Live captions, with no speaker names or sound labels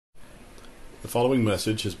The following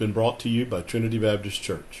message has been brought to you by Trinity Baptist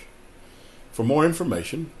Church. For more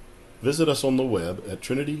information, visit us on the web at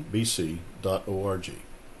trinitybc.org.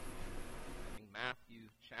 Matthew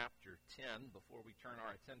chapter 10. Before we turn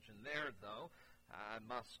our attention there, though, I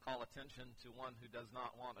must call attention to one who does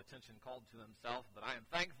not want attention called to himself, but I am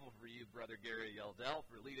thankful for you, Brother Gary Yeldell,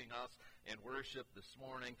 for leading us in worship this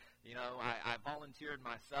morning. You know, I volunteered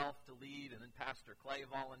myself to lead, and then Pastor Clay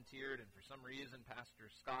volunteered, and for some reason Pastor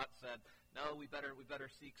Scott said, no, we better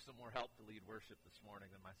seek some more help to lead worship this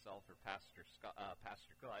morning than myself or Pastor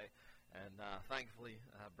Clay. And thankfully,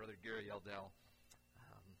 Brother Gary Yeldell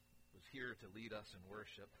was here to lead us in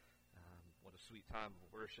worship. What a sweet time of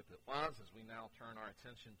worship it was as we now turn our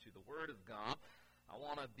attention to the Word of God. I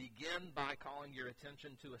want to begin by calling your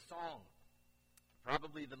attention to a song,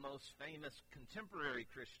 probably the most famous contemporary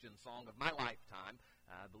Christian song of my lifetime.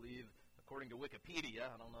 I believe, according to Wikipedia,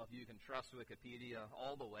 I don't know if you can trust Wikipedia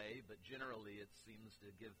all the way, but generally it seems to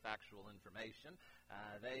give factual information.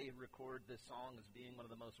 They record this song as being one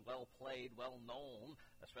of the most well-played, well-known,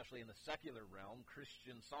 especially in the secular realm,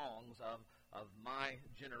 Christian songs of my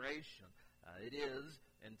generation. It is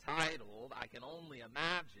entitled, I Can Only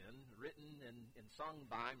Imagine, written and sung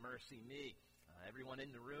by Mercy Me. Everyone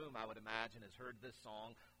in the room, I would imagine, has heard this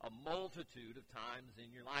song a multitude of times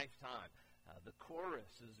in your lifetime. The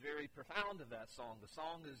chorus is very profound of that song. The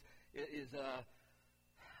song is a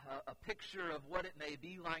picture of what it may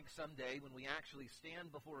be like someday when we actually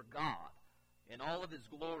stand before God in all of His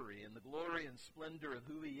glory, in the glory and splendor of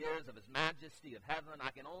who He is, of His majesty, of heaven.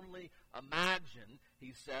 I can only imagine,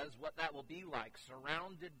 he says, what that will be like.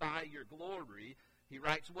 Surrounded by your glory, he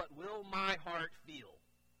writes, what will my heart feel?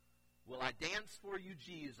 Will I dance for you,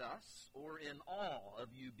 Jesus, or in awe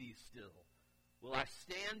of you be still? Will I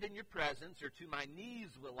stand in your presence, or to my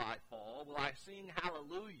knees will I fall? Will I sing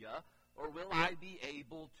hallelujah, or will I be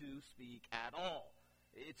able to speak at all?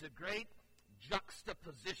 It's a great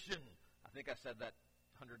juxtaposition. I think I said that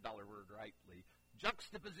 $100 word rightly.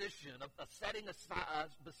 Juxtaposition, a setting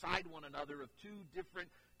beside one another of two different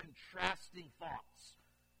contrasting thoughts.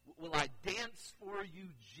 Will I dance for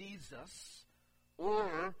you, Jesus,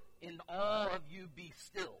 or in awe of you be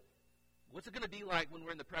still? What's it going to be like when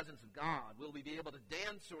we're in the presence of God? Will we be able to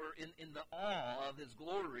dance, or in the awe of His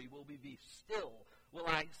glory, will we be still? Will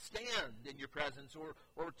I stand in your presence, or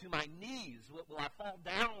to my knees? Will I fall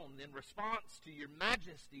down in response to your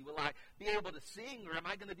majesty? Will I be able to sing, or am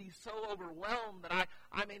I going to be so overwhelmed that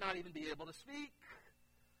I may not even be able to speak?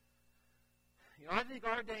 You know, I think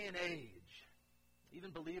our day and age,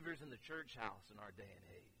 even believers in the church house in our day and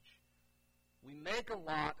age, we make a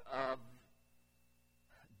lot of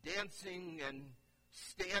dancing and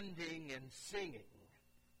standing and singing,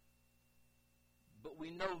 but we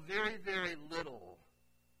know very, very little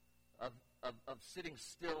of sitting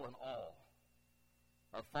still in awe,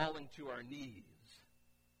 of falling to our knees,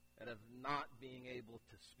 and of not being able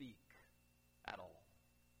to speak at all.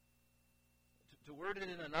 To word it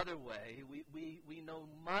in another way, we know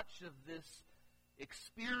much of this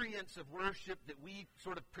experience of worship that we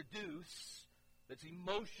sort of produce, that's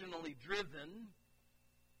emotionally driven,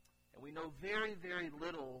 and we know very, very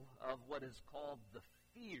little of what is called the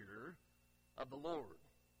fear of the Lord.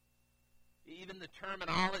 Even the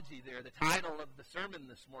terminology there, the title of the sermon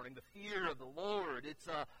this morning, the fear of the Lord, it's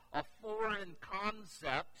a foreign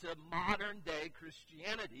concept to modern-day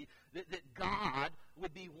Christianity, that God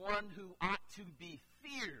would be one who ought to be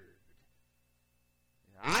feared.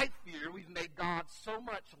 I fear we've made God so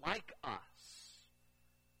much like us,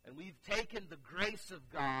 and we've taken the grace of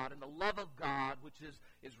God and the love of God, which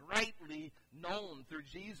is rightly known through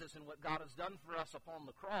Jesus and what God has done for us upon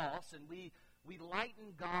the cross, and we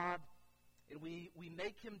lighten God, and we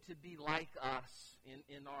make Him to be like us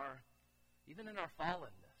even in our fallenness.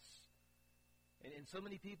 And so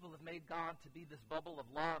many people have made God to be this bubble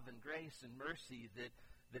of love and grace and mercy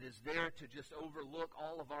that is there to just overlook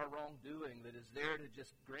all of our wrongdoing, that is there to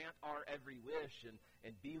just grant our every wish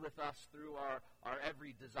and be with us through our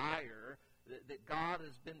every desire, that God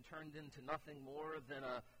has been turned into nothing more than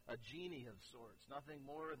a genie of sorts, nothing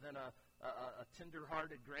more than a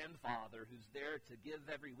tender-hearted grandfather who's there to give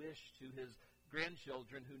every wish to his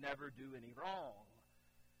grandchildren who never do any wrong.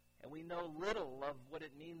 And we know little of what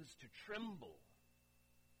it means to tremble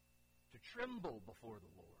before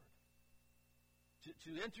the Lord,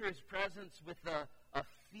 to enter His presence with a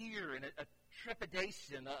fear and a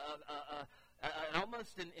trepidation,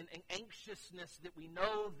 almost an anxiousness that we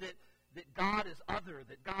know that God is other,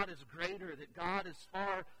 that God is greater, that God is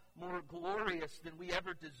far more glorious than we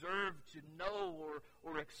ever deserve to know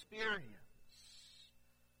or experience.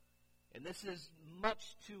 And this is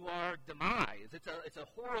much to our demise. It's a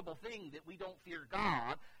horrible thing that we don't fear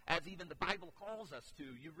God, as even the Bible calls us to.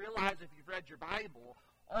 You realize if you've read your Bible,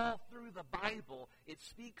 all through the Bible, it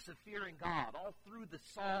speaks of fearing God. All through the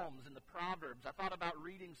Psalms and the Proverbs. I thought about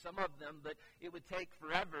reading some of them, but it would take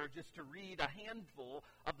forever just to read a handful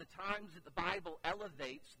of the times that the Bible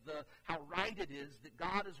elevates how right it is that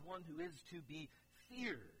God is one who is to be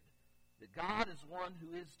feared. That God is one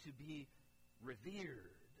who is to be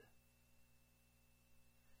revered.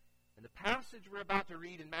 In the passage we're about to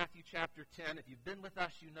read in Matthew chapter 10, if you've been with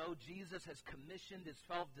us, you know Jesus has commissioned his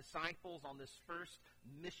 12 disciples on this first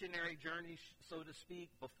missionary journey, so to speak,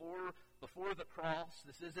 before the cross.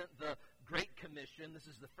 This isn't the Great Commission. This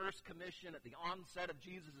is the first commission at the onset of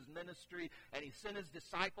Jesus' ministry, and he sent his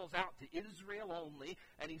disciples out to Israel only,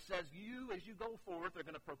 and he says, you, as you go forth, are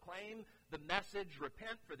going to proclaim the message,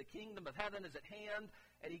 repent, for the kingdom of heaven is at hand.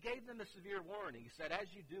 And he gave them a severe warning. He said,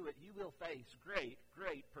 as you do it, you will face great,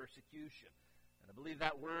 great persecution. And I believe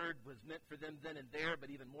that word was meant for them then and there,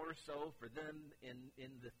 but even more so for them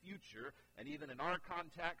in the future, and even in our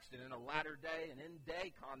context, and in a latter day and in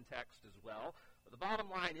day context as well. But the bottom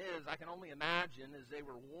line is, I can only imagine, as they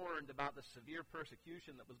were warned about the severe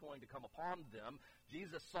persecution that was going to come upon them,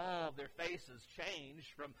 Jesus saw their faces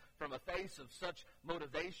change from a face of such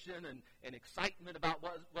motivation and excitement about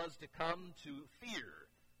what was to come to fear.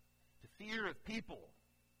 To fear of people,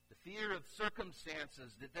 to fear of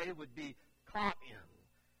circumstances that they would be caught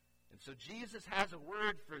in. And so Jesus has a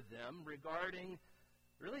word for them regarding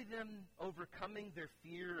really them overcoming their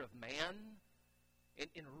fear of man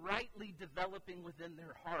and rightly developing within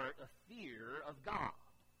their heart a fear of God.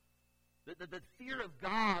 The fear of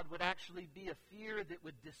God would actually be a fear that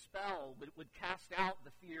would dispel, would cast out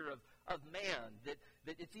the fear of man. That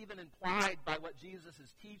it's even implied by what Jesus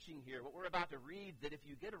is teaching here, what we're about to read, that if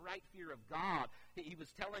you get a right fear of God, he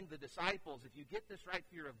was telling the disciples, if you get this right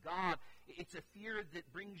fear of God, it's a fear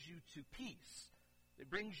that brings you to peace. It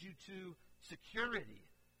brings you to security.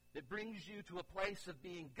 That brings you to a place of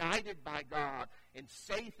being guided by God and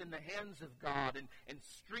safe in the hands of God and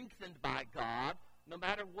strengthened by God, no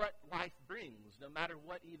matter what life brings, no matter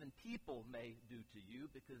what even people may do to you,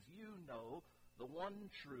 because you know the one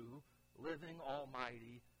true, living,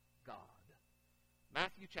 almighty God.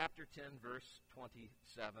 Matthew chapter 10, verse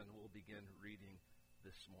 27, we'll begin reading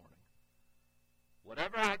this morning.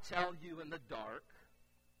 Whatever I tell you in the dark,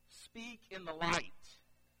 speak in the light,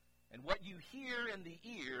 and what you hear in the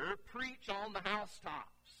ear, preach on the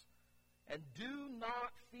housetops. And do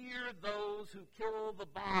not fear those who kill the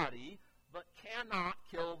body, but cannot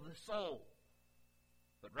kill the soul.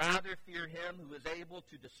 But rather fear him who is able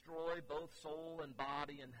to destroy both soul and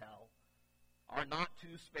body in hell. Are not 2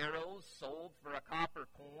 sparrows sold for a copper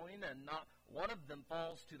coin, and not one of them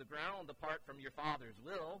falls to the ground apart from your Father's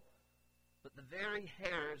will? But the very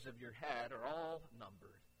hairs of your head are all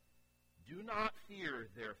numbered. Do not fear,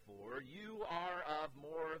 therefore, you are of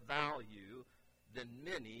more value than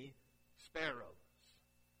many sparrows.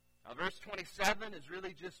 Now, verse 27 is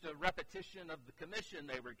really just a repetition of the commission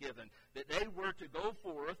they were given, that they were to go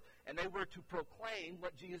forth and they were to proclaim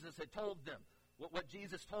what Jesus had told them. What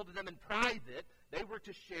Jesus told them in private, they were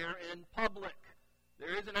to share in public.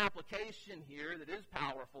 There is an application here that is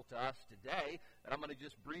powerful to us today that I'm going to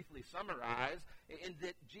just briefly summarize, in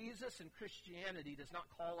that Jesus and Christianity does not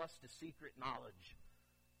call us to secret knowledge.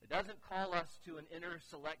 It doesn't call us to an inner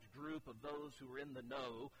select group of those who are in the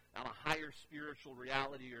know on a higher spiritual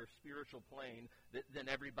reality or spiritual plane than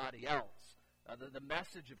everybody else. The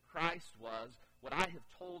message of Christ was, what I have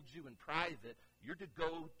told you in private, you're to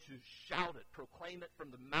go to shout it, proclaim it from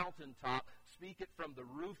the mountaintop, speak it from the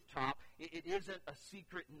rooftop. It isn't a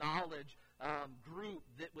secret knowledge group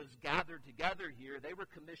that was gathered together here. They were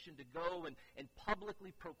commissioned to go and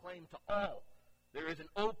publicly proclaim to all. There is an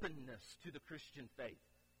openness to the Christian faith.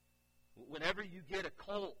 Whenever you get a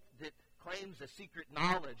cult that claims a secret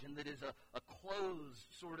knowledge and that is a closed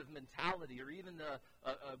sort of mentality, or even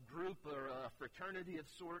a group or a fraternity of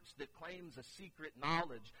sorts that claims a secret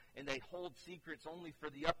knowledge, and they hold secrets only for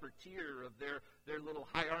the upper tier of their little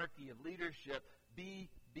hierarchy of leadership,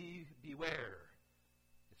 beware.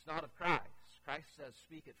 It's not of Christ. Christ says,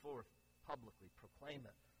 speak it forth publicly, proclaim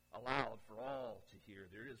it aloud for all to hear.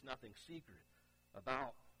 There is nothing secret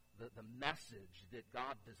about the message that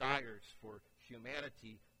God desires for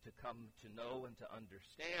humanity to come to know and to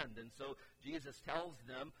understand. And so Jesus tells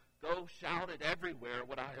them, go shout it everywhere,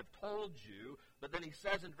 what I have told you. But then he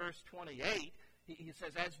says in verse 28, he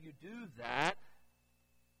says, as you do that,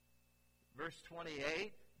 verse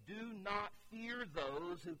 28, do not fear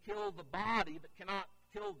those who kill the body but cannot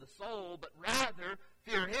kill the soul, but rather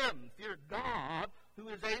fear him, fear God, who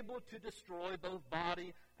is able to destroy both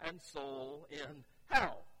body and soul in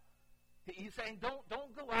hell. He's saying, don't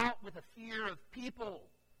go out with a fear of people.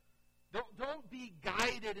 Don't be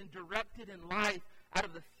guided and directed in life out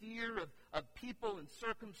of the fear of people and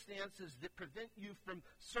circumstances that prevent you from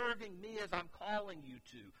serving me as I'm calling you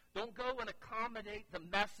to. Don't go and accommodate the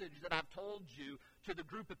message that I've told you to the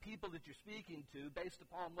group of people that you're speaking to based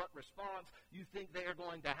upon what response you think they are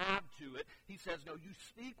going to have to it. He says, no, you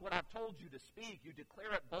speak what I've told you to speak. You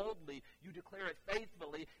declare it boldly. You declare it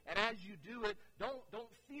faithfully. And as you do it, don't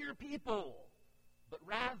fear people, but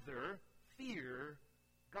rather fear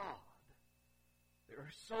God. There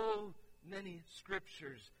are so many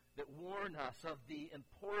scriptures that warn us of the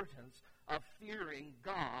importance of fearing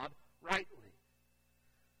God rightly.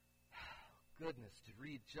 Goodness, to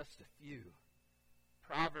read just a few.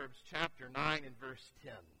 Proverbs chapter 9 and verse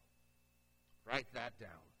 10. Write that down.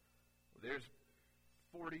 There's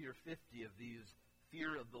 40 or 50 of these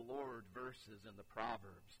fear of the Lord verses in the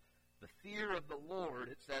Proverbs. The fear of the Lord,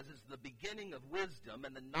 it says, is the beginning of wisdom,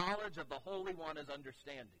 and the knowledge of the Holy One is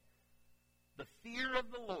understanding. The fear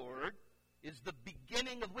of the Lord is the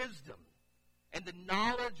beginning of wisdom, and the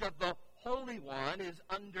knowledge of the Holy One is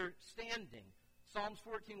understanding. Psalms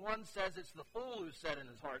 14:1 says it's the fool who said in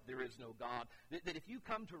his heart, there is no God. That if you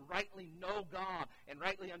come to rightly know God and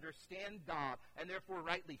rightly understand God and therefore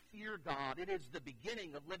rightly fear God, it is the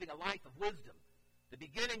beginning of living a life of wisdom, the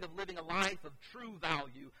beginning of living a life of true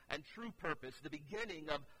value and true purpose, the beginning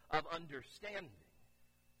of understanding.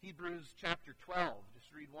 Hebrews chapter 12,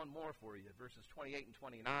 just read one more for you, verses 28 and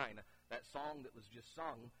 29. That song that was just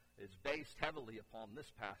sung is based heavily upon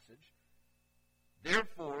this passage.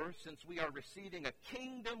 Therefore, since we are receiving a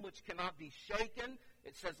kingdom which cannot be shaken,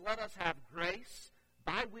 it says, let us have grace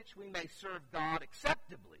by which we may serve God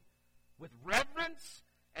acceptably, with reverence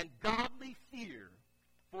and godly fear,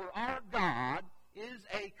 for our God is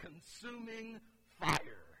a consuming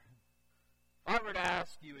fire. If I were to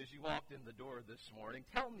ask you as you walked in the door this morning,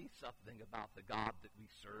 tell me something about the God that we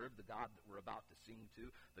serve, the God that we're about to sing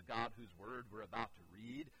to, the God whose word we're about to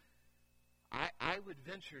read, I would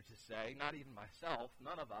venture to say, not even myself,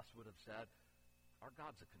 none of us would have said, our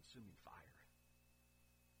God's a consuming fire.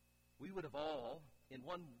 We would have all, in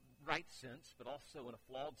one right sense, but also in a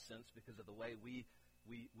flawed sense because of the way we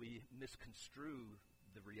misconstrue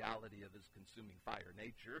the reality of his consuming fire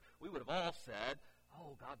nature, we would have all said,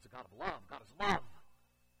 oh, God's a God of love. God is love.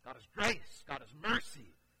 God is grace. God is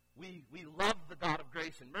mercy. We love the God of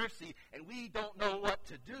grace and mercy, and we don't know what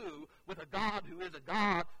to do with a God who is a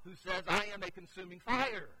God who says, I am a consuming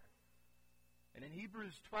fire. And in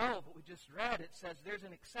Hebrews 12, what we just read, it says there's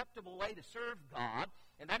an acceptable way to serve God,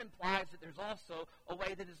 and that implies that there's also a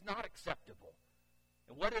way that is not acceptable.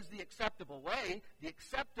 And what is the acceptable way? The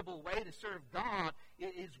acceptable way to serve God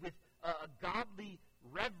is with a godly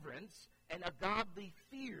reverence and a godly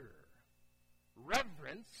fear.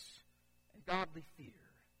 Reverence and godly fear.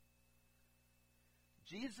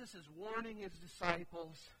 Jesus is warning his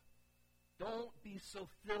disciples, don't be so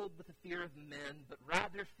filled with the fear of men, but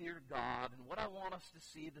rather fear God. And what I want us to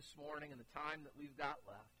see this morning in the time that we've got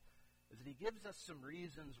left is that he gives us some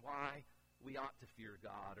reasons why we ought to fear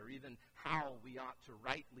God, or even how we ought to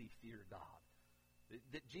rightly fear God.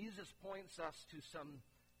 That Jesus points us to some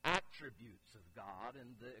attributes of God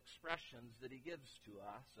and the expressions that he gives to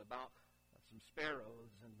us about some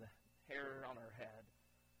sparrows and the hair on our head.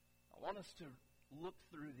 I want us to look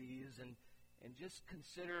through these and just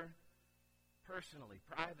consider personally,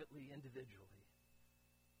 privately, individually,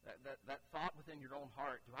 that thought within your own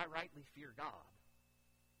heart, do I rightly fear God?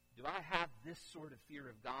 Do I have this sort of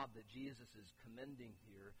fear of God that Jesus is commending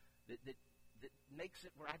here that makes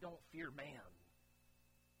it where I don't fear man?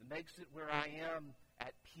 That makes it where I am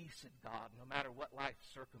at peace in God no matter what life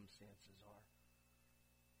circumstances are.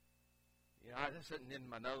 You know, I was sitting in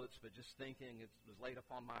my notes, but just thinking, it was laid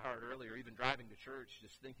upon my heart earlier, even driving to church,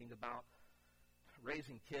 just thinking about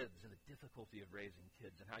raising kids and the difficulty of raising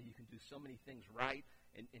kids and how you can do so many things right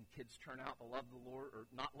and kids turn out to love the Lord or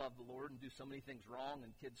not love the Lord, and do so many things wrong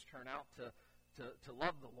and kids turn out to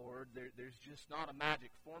love the Lord. There's just not a magic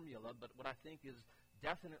formula, but what I think is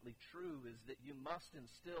definitely true is that you must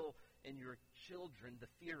instill in your children the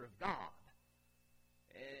fear of God.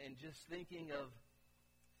 And just thinking of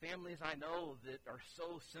families I know that are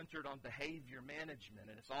so centered on behavior management,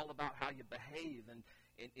 and it's all about how you behave and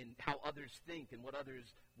how others think and what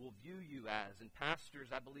others will view you as. And pastors,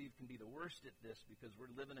 I believe, can be the worst at this because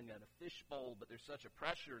we're living in a fishbowl, but there's such a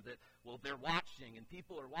pressure that, well, they're watching and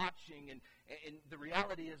people are watching, and the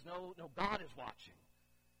reality is, no, God is watching.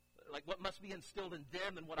 like what must be instilled in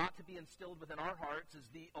them and what ought to be instilled within our hearts is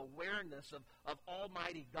the awareness of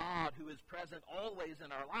Almighty God who is present always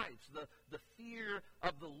in our lives. The fear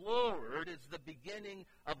of the Lord is the beginning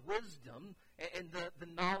of wisdom, and the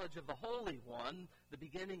knowledge of the Holy One, the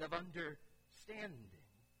beginning of understanding.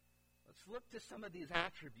 Let's look to some of these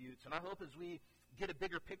attributes, and I hope as we get a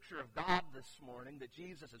bigger picture of God this morning that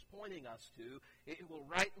Jesus is pointing us to, it will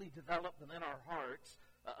rightly develop within our hearts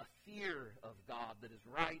a fear of God that is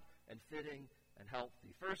right and fitting and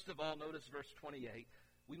healthy. First of all, notice verse 28.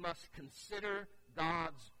 We must consider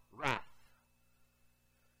God's wrath.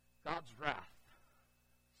 God's wrath.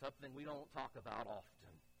 Something we don't talk about often.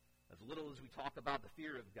 As little as we talk about the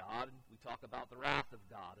fear of God, we talk about the wrath of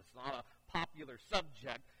God. It's not a popular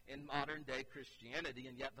subject in modern-day Christianity,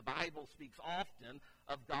 and yet the Bible speaks often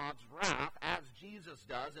of God's wrath, as Jesus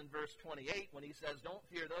does in verse 28 when he says, don't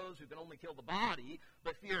fear those who can only kill the body,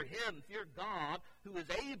 but fear him, fear God, who is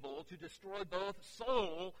able to destroy both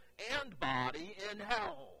soul and body in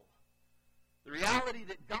hell. The reality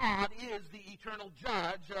that God is the eternal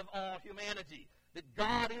judge of all humanity, that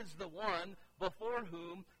God is the one before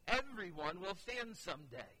whom everyone will stand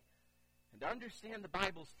someday. And to understand the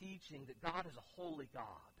Bible's teaching that God is a holy God,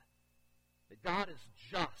 that God is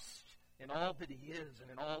just in all that he is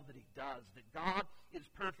and in all that he does, that God is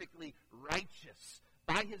perfectly righteous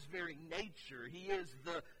by his very nature. He is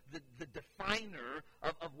the definer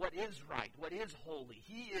of what is right, what is holy.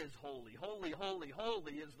 He is holy. Holy, holy,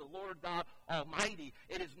 holy is the Lord God Almighty.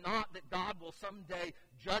 It is not that God will someday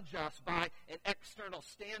judge us by an external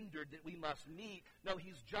standard that we must meet. No,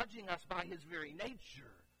 he's judging us by his very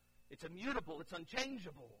nature. It's immutable. It's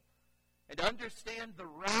unchangeable. And to understand the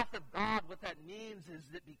wrath of God, what that means is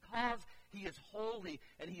that because he is holy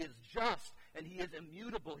and he is just and he is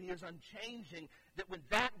immutable, he is unchanging, that when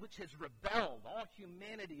that which has rebelled, all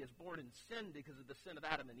humanity is born in sin because of the sin of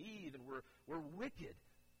Adam and Eve, and we're wicked.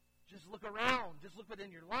 Just look around. Just look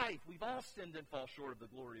within your life. We've all sinned and fall short of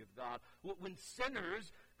the glory of God. When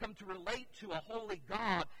sinners come to relate to a holy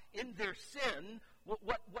God in their sin,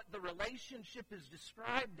 what the relationship is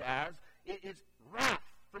described as is wrath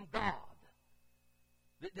from God.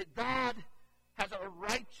 That God has a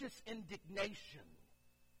righteous indignation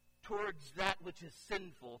towards that which is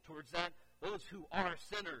sinful, towards those who are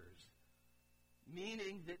sinners,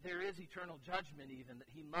 meaning that there is eternal judgment even that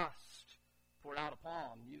he must pour out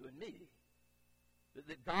upon you and me.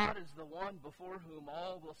 That God is the one before whom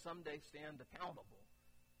all will someday stand accountable.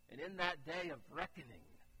 And in that day of reckoning,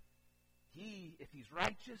 he, if he's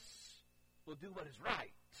righteous, will do what is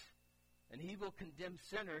right. And he will condemn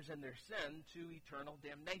sinners and their sin to eternal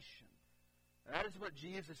damnation. And that is what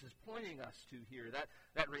Jesus is pointing us to here,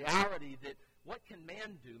 that reality that what can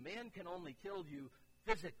man do? Man can only kill you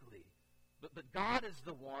physically. But God is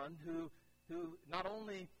the one who not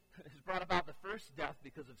only has brought about the first death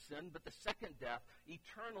because of sin, but the second death,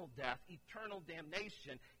 eternal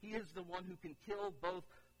damnation. He is the one who can kill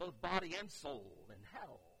both body and soul in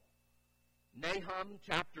hell. Nahum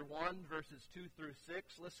chapter 1, verses 2 through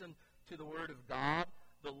 6, listen to the word of God.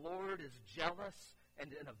 The Lord is jealous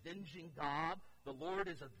and an avenging God. The Lord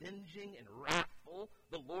is avenging and wrathful.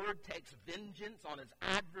 The Lord takes vengeance on his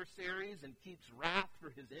adversaries and keeps wrath for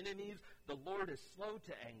his enemies. The Lord is slow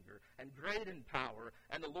to anger and great in power,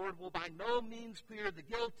 and the Lord will by no means clear the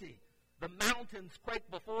guilty. The mountains quake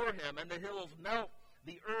before him, and the hills melt.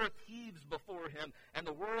 The earth heaves before him, and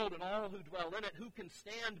the world and all who dwell in it. Who can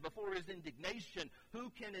stand before his indignation? Who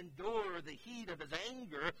can endure the heat of his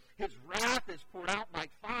anger? His wrath is poured out like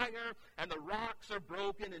fire, and the rocks are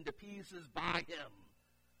broken into pieces by him.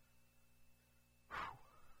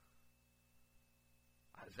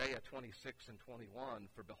 Isaiah 26 and 21,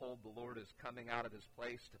 for behold, the Lord is coming out of his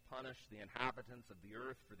place to punish the inhabitants of the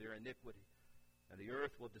earth for their iniquity. And the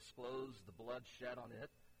earth will disclose the blood shed on it,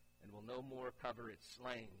 and will no more cover its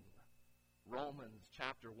slain. Romans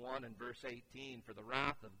chapter 1 and verse 18, for the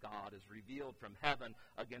wrath of God is revealed from heaven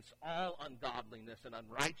against all ungodliness and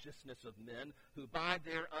unrighteousness of men, who by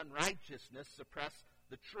their unrighteousness suppress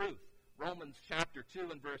the truth. Romans chapter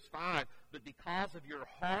 2 and verse 5, but because of your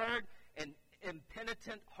hard and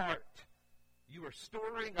impenitent heart, you are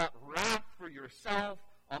storing up wrath for yourself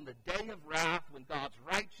on the day of wrath when God's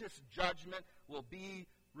righteous judgment will be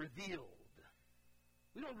revealed.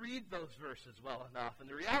 We don't read those verses well enough. And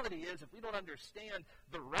the reality is, if we don't understand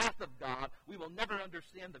the wrath of God, we will never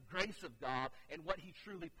understand the grace of God and what he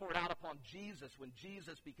truly poured out upon Jesus when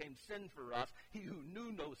Jesus became sin for us, he who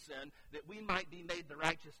knew no sin, that we might be made the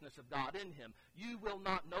righteousness of God in him. You will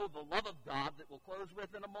not know the love of God that we'll close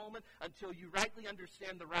with in a moment until you rightly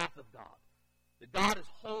understand the wrath of God. That God is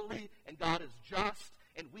holy and God is just,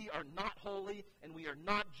 and we are not holy and we are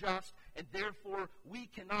not just,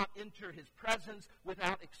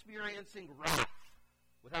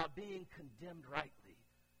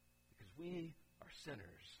 are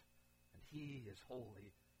sinners, and he is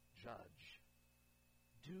holy judge.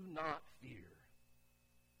 Do not fear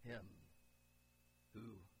him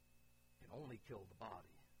who can only kill the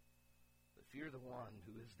body, but fear the one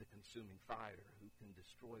who is the consuming fire, who can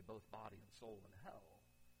destroy both body and soul in hell.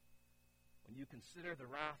 When you consider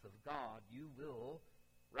the wrath of God, you will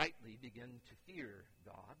rightly begin to fear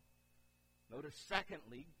God. Notice,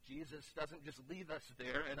 secondly, Jesus doesn't just leave us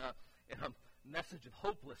there in a message of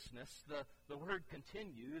hopelessness. The word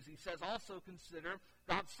continues. He says, also consider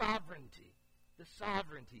God's sovereignty, the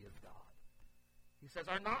sovereignty of God. He says,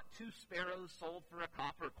 are not 2 sparrows sold for a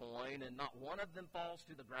copper coin, and not one of them falls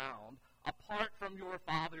to the ground, apart from your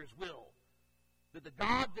Father's will? That the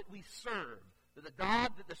God that we serve, that the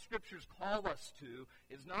God that the Scriptures call us to,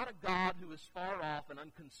 is not a God who is far off and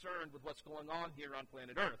unconcerned with what's going on here on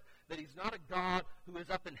planet Earth. That he's not a God who is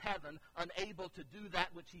up in heaven, unable to do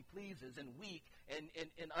that which he pleases, and weak and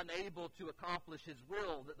unable to accomplish his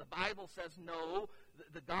will. That the Bible says, no,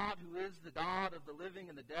 the God who is the God of the living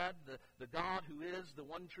and the dead, the God who is the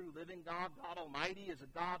one true living God, God Almighty, is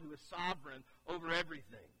a God who is sovereign over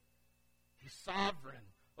everything. He's sovereign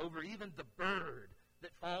over even the bird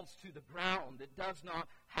that falls to the ground. It does not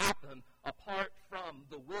happen apart from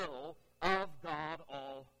the will of God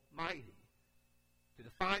Almighty. To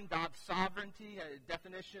define God's sovereignty, a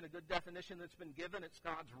good definition that's been given, it's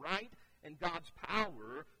God's right and God's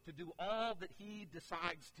power to do all that he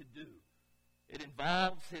decides to do. It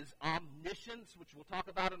involves his omniscience, which we'll talk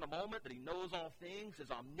about in a moment, that he knows all things, his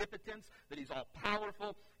omnipotence, that he's all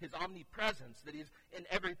powerful, his omnipresence, that he's in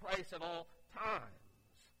every place at all times.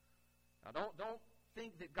 Now don't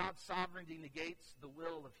think that God's sovereignty negates the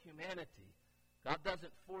will of humanity. God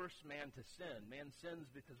doesn't force man to sin. Man sins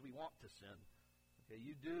because we want to sin. Okay,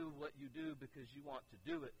 you do what you do because you want to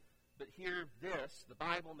do it. But here, the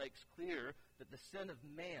Bible makes clear that the sin of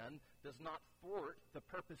man does not thwart the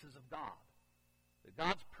purposes of God. That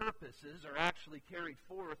God's purposes are actually carried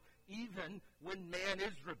forth even when man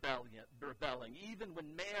is rebelling. Even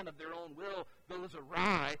when man of their own will goes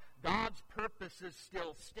awry, God's purposes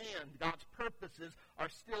still stand. God's purposes are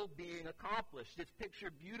still being accomplished. It's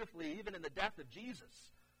pictured beautifully even in the death of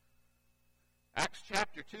Jesus. Acts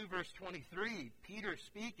chapter 2, verse 23, Peter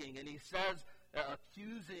speaking, and he says,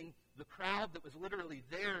 accusing the crowd that was literally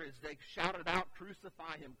there as they shouted out,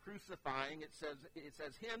 crucify him, crucifying. It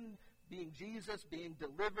says him, being Jesus, being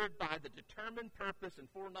delivered by the determined purpose and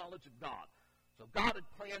foreknowledge of God. So God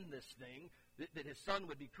had planned this thing, that his son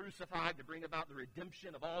would be crucified to bring about the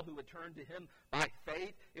redemption of all who would turn to him by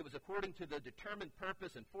faith. It was according to the determined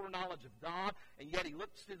purpose and foreknowledge of God, and yet he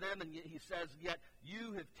looks to them and he says, yet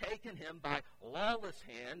you have taken him by lawless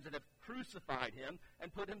hands and have crucified him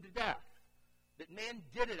and put him to death. That man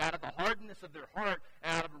did it out of the hardness of their heart,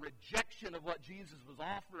 out of a rejection of what Jesus was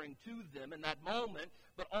offering to them in that moment,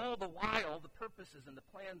 but all the while the purposes and the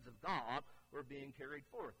plans of God were being carried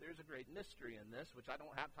forth. There's a great mystery in this, which I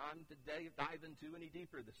don't have time to dive into any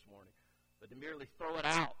deeper this morning, but to merely throw it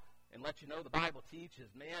out and let you know the Bible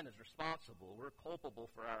teaches man is responsible. We're culpable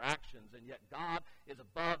for our actions, and yet God is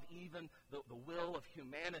above even the will of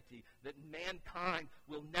humanity, that mankind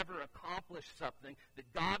will never accomplish something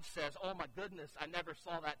that God says, oh my goodness, I never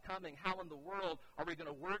saw that coming. How in the world are we going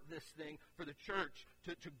to work this thing for the church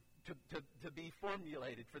to be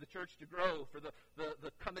formulated, for the church to grow, for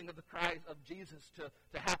the coming of the Christ of Jesus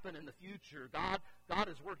to happen in the future? God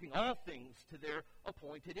is working all things to their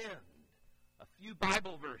appointed end. A few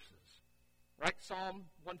Bible verses. Write Psalm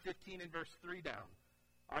 115 and verse 3 down.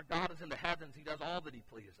 Our God is in the heavens. He does all that he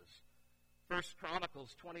pleases. 1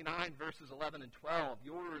 Chronicles 29 verses 11 and 12.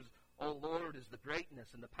 Yours, O Lord, is the greatness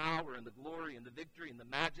and the power and the glory and the victory and the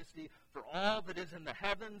majesty. For all that is in the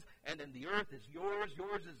heavens and in the earth is yours.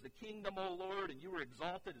 Yours is the kingdom, O Lord, and you are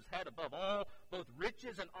exalted as head above all. Both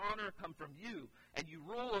riches and honor come from you, and you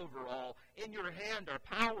rule over all. In your hand are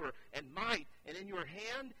power and might, and in your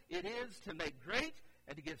hand it is to make great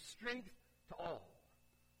and to give strength to all.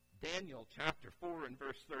 Daniel chapter 4 and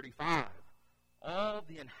verse 35. All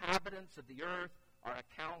the inhabitants of the earth are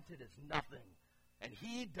accounted as nothing, and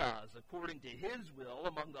he does according to his will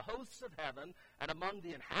among the hosts of heaven and among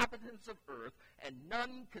the inhabitants of earth, and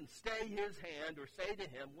none can stay his hand or say to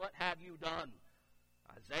him, what have you done?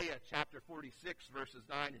 Isaiah chapter 46 verses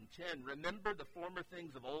 9 and 10. Remember the former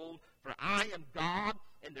things of old, for I am God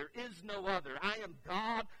and there is no other. I am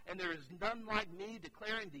God and there is none like me,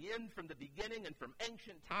 declaring the end from the beginning and from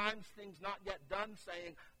ancient times, things not yet done,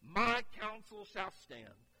 saying, my counsel shall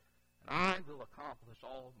stand, and I will accomplish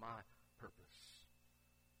all of my purpose.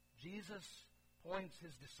 Jesus points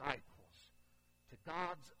his disciples to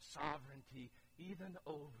God's sovereignty even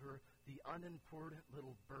over the unimportant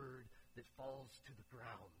little bird that falls to the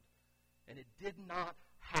ground. And it did not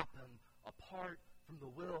happen apart from the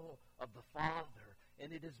will of the Father.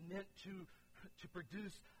 And it is meant to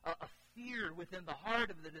produce a fear within the heart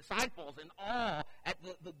of the disciples and awe at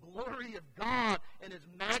the glory of God and His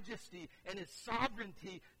majesty and His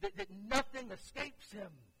sovereignty, that nothing escapes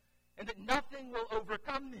Him, and that nothing will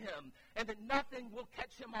overcome Him, and that nothing will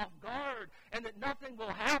catch Him off guard, and that nothing will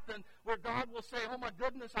happen where God will say, oh my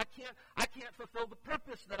goodness, I can't fulfill the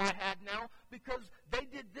purpose that I had now because they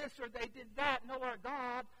did this or they did that. No, our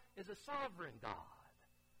God is a sovereign God.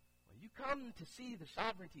 When you come to see the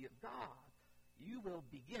sovereignty of God, you will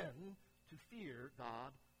begin to fear God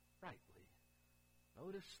rightly.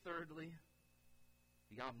 Notice, thirdly,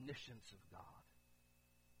 the omniscience of God.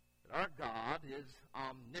 That our God is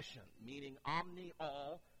omniscient, meaning omni,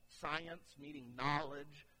 all, science, meaning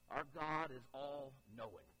knowledge. Our God is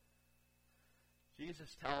all-knowing.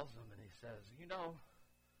 Jesus tells them, and He says, you know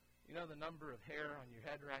the number of hair on your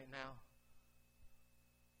head right now?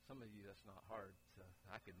 Some of you, that's not hard.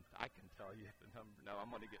 I can tell you the number. No, I'm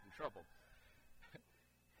going to get in trouble.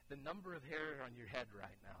 The number of hair on your head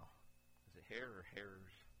right now. Is it hair or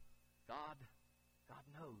hairs? God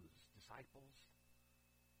knows, disciples.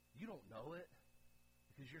 You don't know it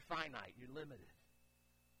because you're finite, you're limited.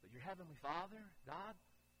 But your Heavenly Father,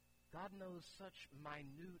 God knows such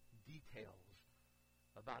minute details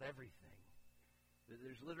about everything.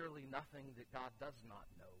 There's literally nothing that God does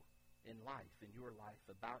not know in life, in your life,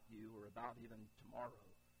 about you or about even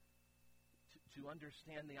tomorrow. To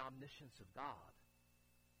understand the omniscience of God,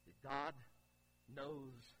 that God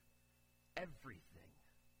knows everything.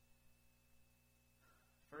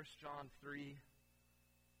 1 John 3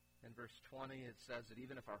 and verse 20, it says that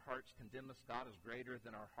even if our hearts condemn us, God is greater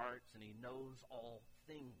than our hearts, and He knows all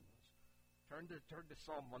things. Turn to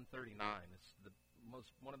Psalm 139. It's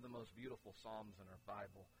one of the most beautiful psalms in our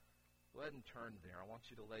Bible. Go ahead and turn there. I want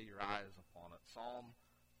you to lay your eyes upon it. Psalm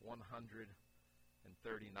 139.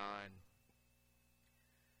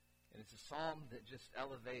 And it's a psalm that just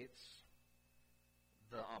elevates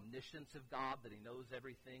the omniscience of God, that He knows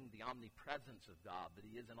everything, the omnipresence of God, that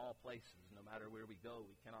He is in all places. No matter where we go,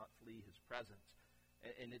 we cannot flee His presence.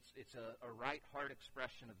 And it's a right heart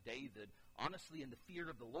expression of David, honestly in the fear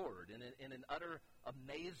of the Lord, and in an utter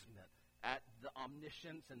amazement at the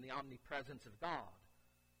omniscience and the omnipresence of God.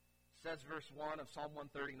 It says, verse 1 of Psalm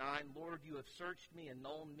 139, Lord, you have searched me and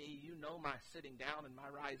known me. You know my sitting down and my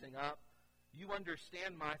rising up. You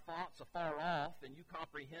understand my thoughts afar off, and you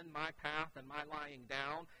comprehend my path and my lying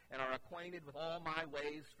down, and are acquainted with all my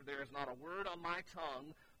ways, for there is not a word on my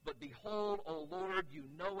tongue. But behold, O Lord, you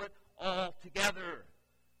know it altogether.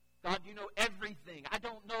 God, you know everything. I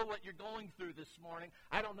don't know what you're going through this morning.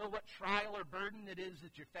 I don't know what trial or burden it is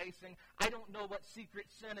that you're facing. I don't know what secret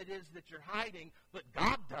sin it is that you're hiding, but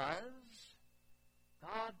God does.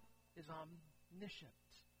 God is omniscient.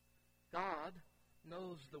 God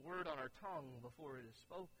knows the word on our tongue before it is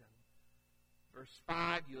spoken. Verse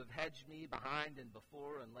 5, you have hedged me behind and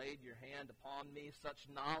before and laid your hand upon me. Such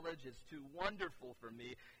knowledge is too wonderful for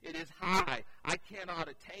me. It is high. I cannot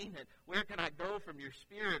attain it. Where can I go from your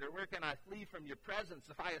spirit, or where can I flee from your presence?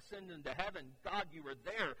 If I ascend into heaven, God, you are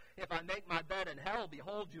there. If I make my bed in hell,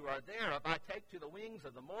 behold, you are there. If I take to the wings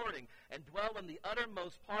of the morning and dwell in the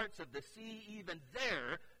uttermost parts of the sea, even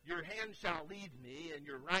there your hand shall lead me, and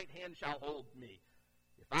your right hand shall hold me.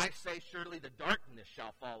 If I say, surely the darkness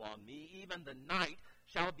shall fall on me, even the night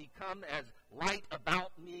shall become as light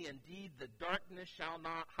about me. Indeed, the darkness shall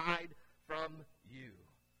not hide from you.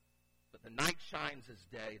 But the night shines as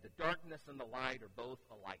day. The darkness and the light are both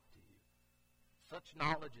alike to you. Such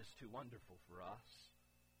knowledge is too wonderful for us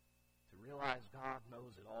to realize God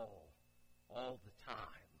knows it all the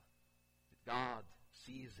time. That God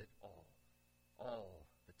sees it all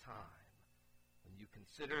the time. When you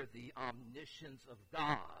consider the omniscience of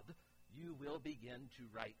God, you will begin to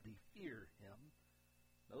rightly fear Him.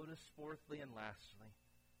 Notice, fourthly and lastly,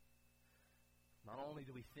 not only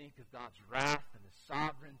do we think of God's wrath and His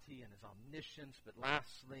sovereignty and His omniscience, but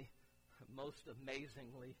lastly, most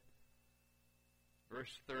amazingly,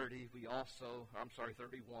 verse 31, we also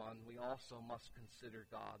must consider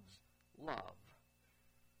God's love.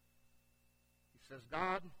 He says,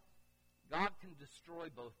 God can destroy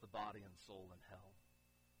both the body and soul in hell.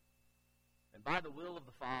 And by the will of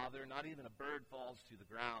the Father, not even a bird falls to the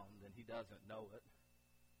ground and He doesn't know it.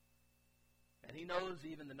 And He knows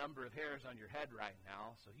even the number of hairs on your head right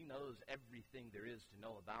now, so He knows everything there is to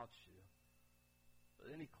know about you.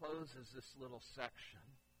 But then He closes this little section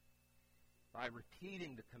by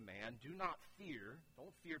repeating the command, do not fear.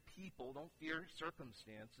 Don't fear people. Don't fear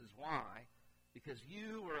circumstances. Why? Because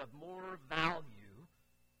you are of more value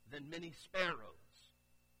than many sparrows.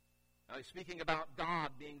 Now he's speaking about God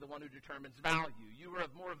being the one who determines value. You are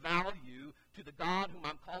of more value to the God whom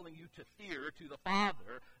I'm calling you to fear, to the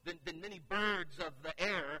Father, than many birds of the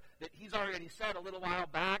air that he's already said a little while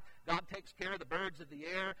back. God takes care of the birds of the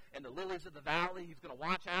air and the lilies of the valley. He's going to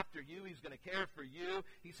watch after you. He's going to care for you.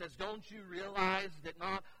 He says, don't you realize that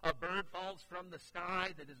not a bird falls from the sky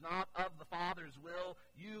that is not of the Father's will?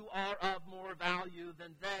 You are of more value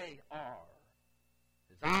than they are.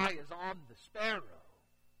 His eye is on the sparrow.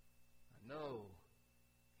 No,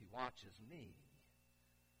 he watches me.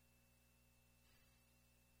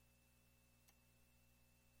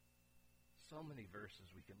 So many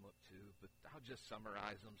verses we can look to, but I'll just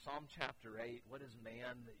summarize them. Psalm chapter 8, what is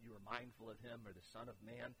man that you are mindful of him, or the Son of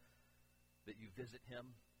Man that you visit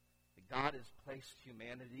him? God has placed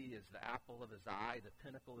humanity as the apple of his eye, the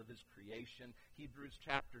pinnacle of his creation. Hebrews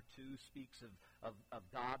chapter 2 speaks of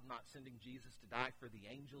God not sending Jesus to die for the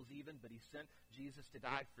angels even, but he sent Jesus to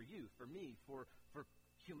die for you, for me, for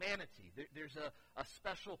humanity. There's a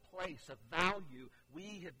special place of value.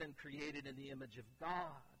 We have been created in the image of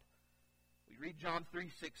God. We read John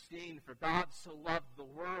 3:16, for God so loved the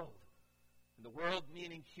world, and the world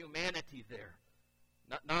meaning humanity there,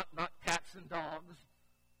 not cats and dogs.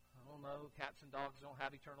 Oh no, cats and dogs don't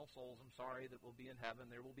have eternal souls. I'm sorry, that will be in heaven.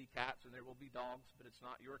 There will be cats and there will be dogs, but it's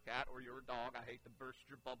not your cat or your dog. I hate to burst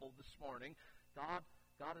your bubble this morning. God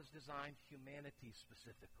has designed humanity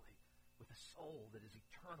specifically with a soul that is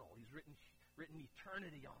eternal. He's written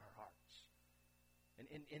eternity on our hearts. And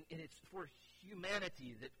it's for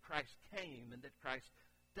humanity that Christ came and that Christ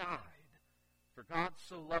died. For God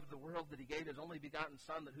so loved the world that he gave his only begotten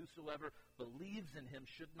Son, that whosoever believes in him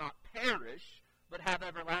should not perish, but have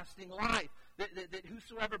everlasting life. That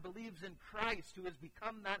whosoever believes in Christ, who has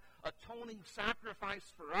become that atoning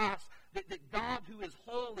sacrifice for us, that God who is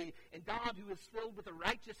holy and God who is filled with a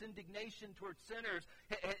righteous indignation towards sinners,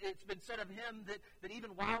 it's been said of him that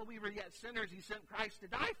even while we were yet sinners, he sent Christ to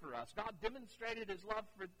die for us. God demonstrated his love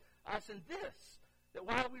for us in this, that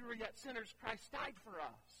while we were yet sinners, Christ died for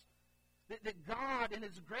us. That God, in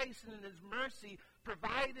his grace and in his mercy,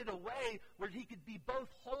 provided a way where he could be both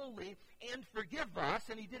holy and forgive us,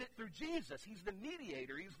 and he did it through Jesus. He's the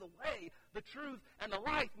mediator. He's the way, the truth, and the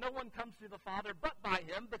life. No one comes to the Father but by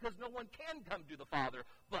him, because no one can come to the Father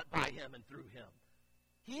but by him and through him.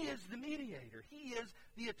 He is the mediator. He is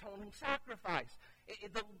the atoning sacrifice.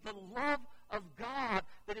 The love of God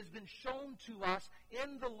that has been shown to us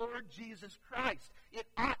in the Lord Jesus Christ, it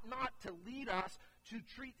ought not to lead us to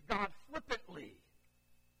treat God flippantly.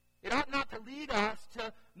 It ought not to lead us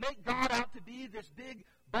to make God out to be this big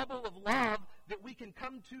bubble of love that we can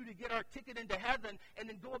come to get our ticket into heaven and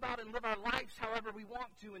then go about and live our lives however we want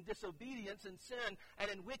to in disobedience and sin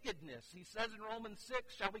and in wickedness. He says in Romans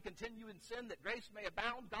 6, shall we continue in sin that grace may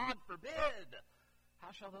abound? God forbid.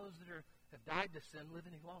 How shall those that have died to sin live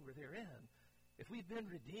any longer therein? If we've been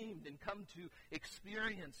redeemed and come to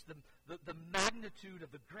experience the magnitude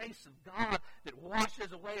of the grace of God that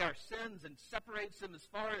washes away our sins and separates them as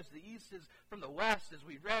far as the east is from the west, as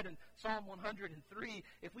we read in Psalm 103,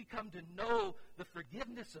 if we come to know the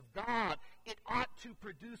forgiveness of God, it ought to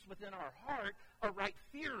produce within our heart a right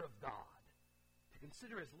fear of God, to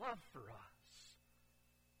consider his love for us.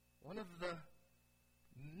 One of the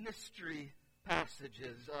mystery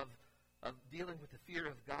passages of dealing with the fear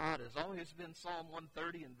of God has always been Psalm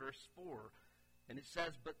 130 and verse 4. And it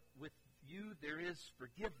says, but with you there is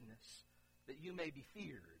forgiveness, that you may be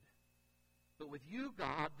feared. But with you,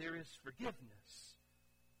 God, there is forgiveness,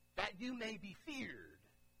 that you may be feared.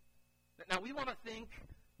 Now we want to think,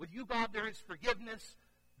 with you, God, there is forgiveness,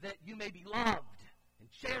 that you may be loved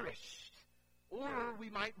and cherished. Or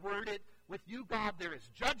we might word it, with you, God, there is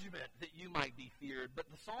judgment, that you might be feared. But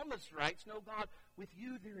the psalmist writes, no, God, with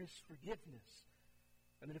you there is forgiveness.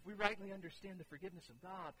 And that if we rightly understand the forgiveness of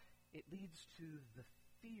God, it leads to the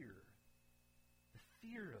fear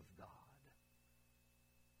of God.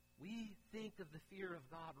 We think of the fear of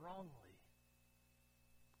God wrongly.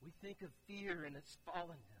 We think of fear in its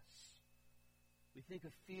fallenness. We think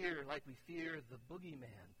of fear like we fear the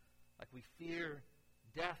boogeyman, like we fear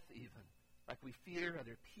death even, like we fear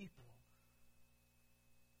other people.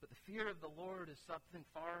 But the fear of the Lord is something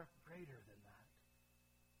far greater than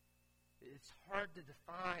that. It's hard to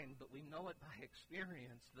define, but we know it by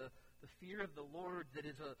experience. The fear of the Lord that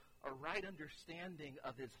is a right understanding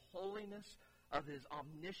of his holiness, of his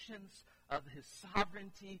omniscience, of his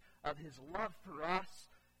sovereignty, of his love for us,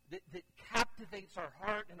 that captivates our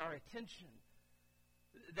heart and our attention,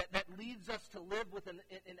 that leads us to live with an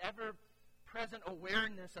ever present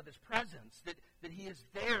awareness of his presence, that he is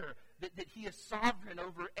there, that he is sovereign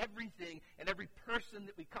over everything and every person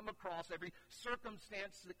that we come across, every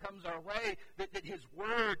circumstance that comes our way, that his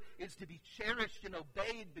word is to be cherished and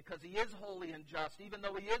obeyed because he is holy and just. Even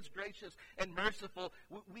though he is gracious and merciful,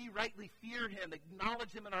 we rightly fear him,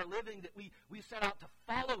 acknowledge him in our living, that we set out to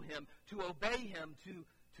follow him, to obey him, to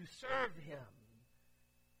serve him.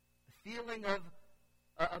 The feeling of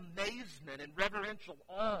amazement and reverential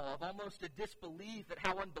awe, of almost a disbelief at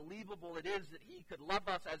how unbelievable it is that he could love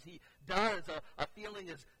us as he does, a feeling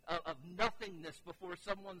of nothingness before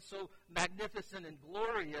someone so magnificent and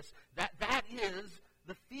glorious, that is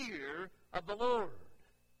the fear of the Lord.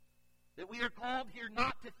 That we are called here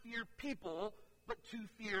not to fear people, but to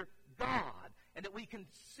fear God. And that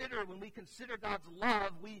when we consider God's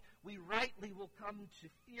love, we rightly will come to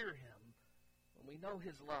fear him when we know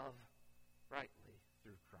his love rightly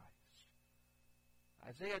through Christ.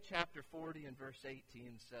 Isaiah chapter 40 and verse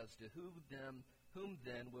 18 says, "To whom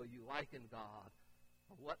then will you liken God?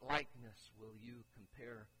 Or what likeness will you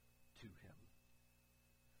compare to him?"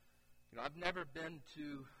 You know, I've never been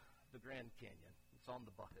to the Grand Canyon. It's on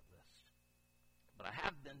the bucket list. But I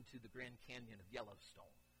have been to the Grand Canyon of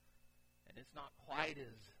Yellowstone. And it's not quite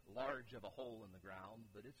as large of a hole in the ground,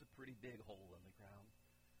 but it's a pretty big hole in the ground.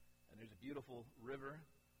 And there's a beautiful river,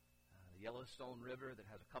 the Yellowstone River, that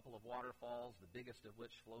has a couple of waterfalls, the biggest of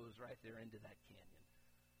which flows right there into that canyon.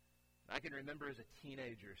 And I can remember as a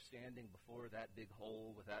teenager standing before that big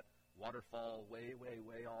hole with that waterfall way, way,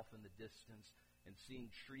 way off in the distance and seeing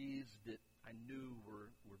trees that I knew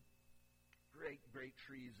were great, great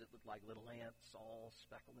trees that looked like little ants all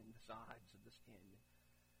speckling the sides of this canyon.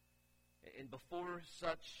 And before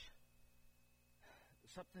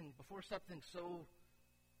something so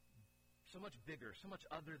much bigger, so much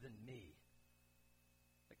other than me.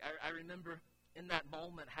 Like I remember in that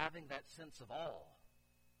moment having that sense of awe.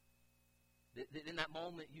 That in that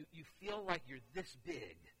moment you feel like you're this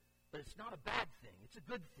big, but it's not a bad thing. It's a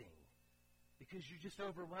good thing. Because you're just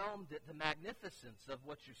overwhelmed at the magnificence of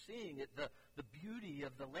what you're seeing, at the beauty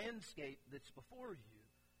of the landscape that's before you.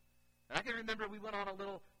 And I can remember we went on a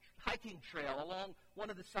little hiking trail along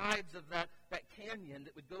one of the sides of that canyon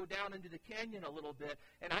that would go down into the canyon a little bit.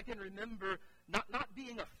 And I can remember not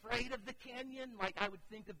being afraid of the canyon like I would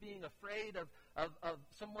think of being afraid of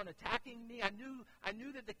someone attacking me. I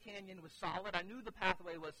knew that the canyon was solid. I knew the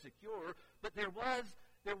pathway was secure. But there was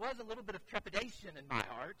a little bit of trepidation in my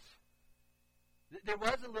heart. There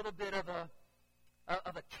was a little bit of a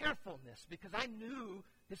carefulness because I knew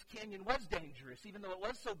this canyon was dangerous, even though it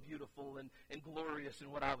was so beautiful and glorious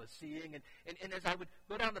in what I was seeing. And as I would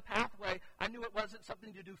go down the pathway, I knew it wasn't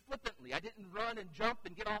something to do flippantly. I didn't run and jump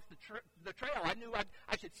and get off the trail. I knew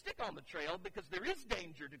I should stick on the trail because there is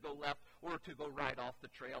danger to go left or to go right off the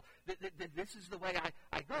trail. This is the way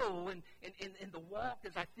I go. And in the walk,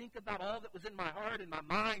 as I think about all that was in my heart and my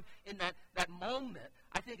mind in that moment,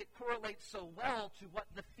 I think it correlates so well to what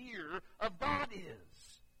the fear of God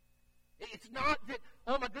is. It's not that,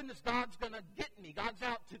 oh my goodness, God's going to get me. God's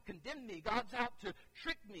out to condemn me. God's out to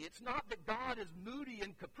trick me. It's not that God is moody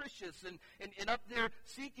and capricious and up there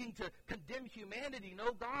seeking to condemn humanity.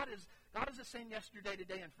 No, God is the same yesterday,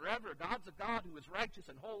 today, and forever. God's a God who is righteous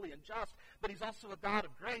and holy and just, but he's also a God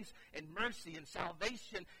of grace and mercy and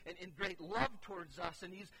salvation and great love towards us.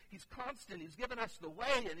 And he's constant. He's given us the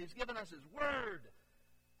way, and he's given us his word.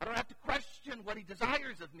 I don't have to question what he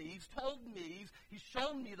desires of me. He's told me. He's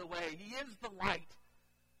shown me the way. He is the light.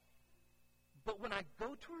 But when I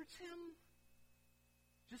go towards him,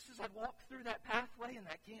 just as I walk through that pathway in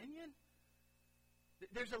that canyon,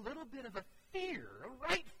 there's a little bit of a fear, a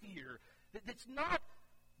right fear, that's not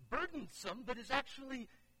burdensome, but is actually,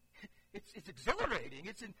 it's exhilarating.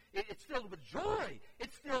 It's filled with joy.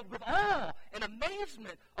 It's filled with awe and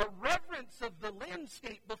amazement, a reverence of the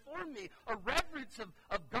landscape before me, a reverence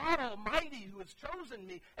of God Almighty who has chosen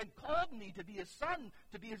me and called me to be his son,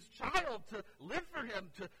 to be his child, to live for him,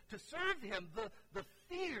 to serve him, the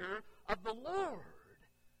fear of the Lord.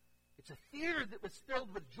 It's a fear that was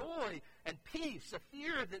filled with joy and peace, a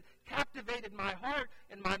fear that captivated my heart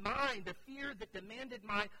and my mind, a fear that demanded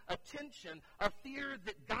my attention, a fear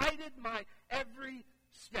that guided my every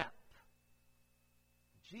step.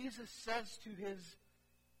 Jesus says to his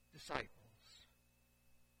disciples,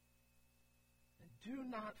 "And do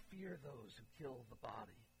not fear those who kill the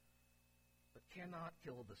body, but cannot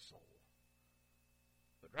kill the soul.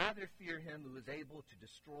 But rather fear him who is able to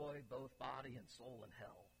destroy both body and soul in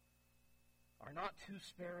hell. Are not 2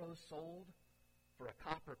 sparrows sold for a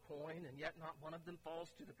copper coin, and yet not one of them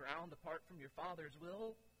falls to the ground apart from your Father's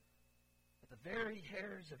will? But the very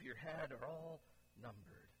hairs of your head are all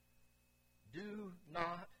numbered. Do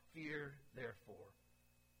not fear, therefore.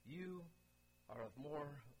 You are of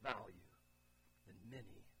more value than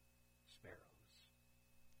many sparrows.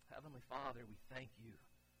 Heavenly Father, we thank you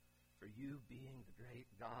for you being the great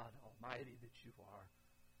God Almighty that you are.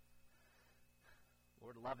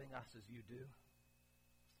 Lord, loving us as you do,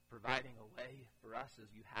 providing a way for us as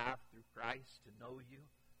you have through Christ to know you,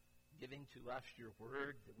 giving to us your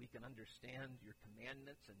word that we can understand your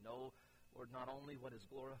commandments and know, Lord, not only what is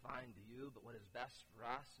glorifying to you, but what is best for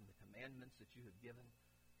us and the commandments that you have given.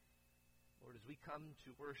 Lord, as we come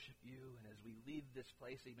to worship you and as we leave this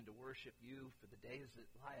place even to worship you for the days that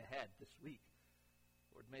lie ahead this week,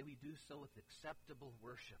 Lord, may we do so with acceptable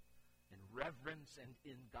worship and reverence and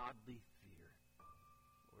in godly fear.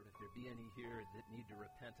 Lord, if there be any here that need to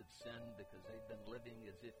repent of sin because they've been living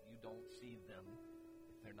as if you don't see them,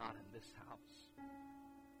 if they're not in this house,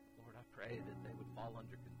 Lord, I pray that they would fall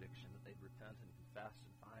under conviction, that they'd repent and confess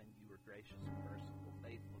and find you are gracious and merciful,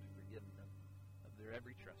 faithful to forgive them of their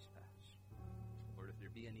every trespass. Lord, if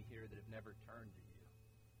there be any here that have never turned to you,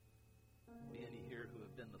 be any here who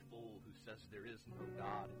have been the fool who says there is no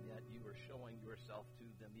God, and yet you are showing yourself to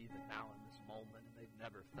them even now in this moment, and they've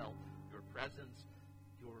never felt your presence,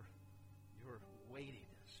 your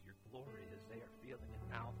weightiness, your glory as they are feeling it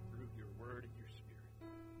now through your word and your spirit.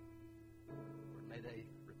 Lord, may they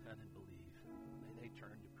repent and believe. May they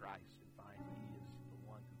turn to Christ and find he is the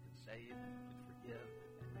one who can save and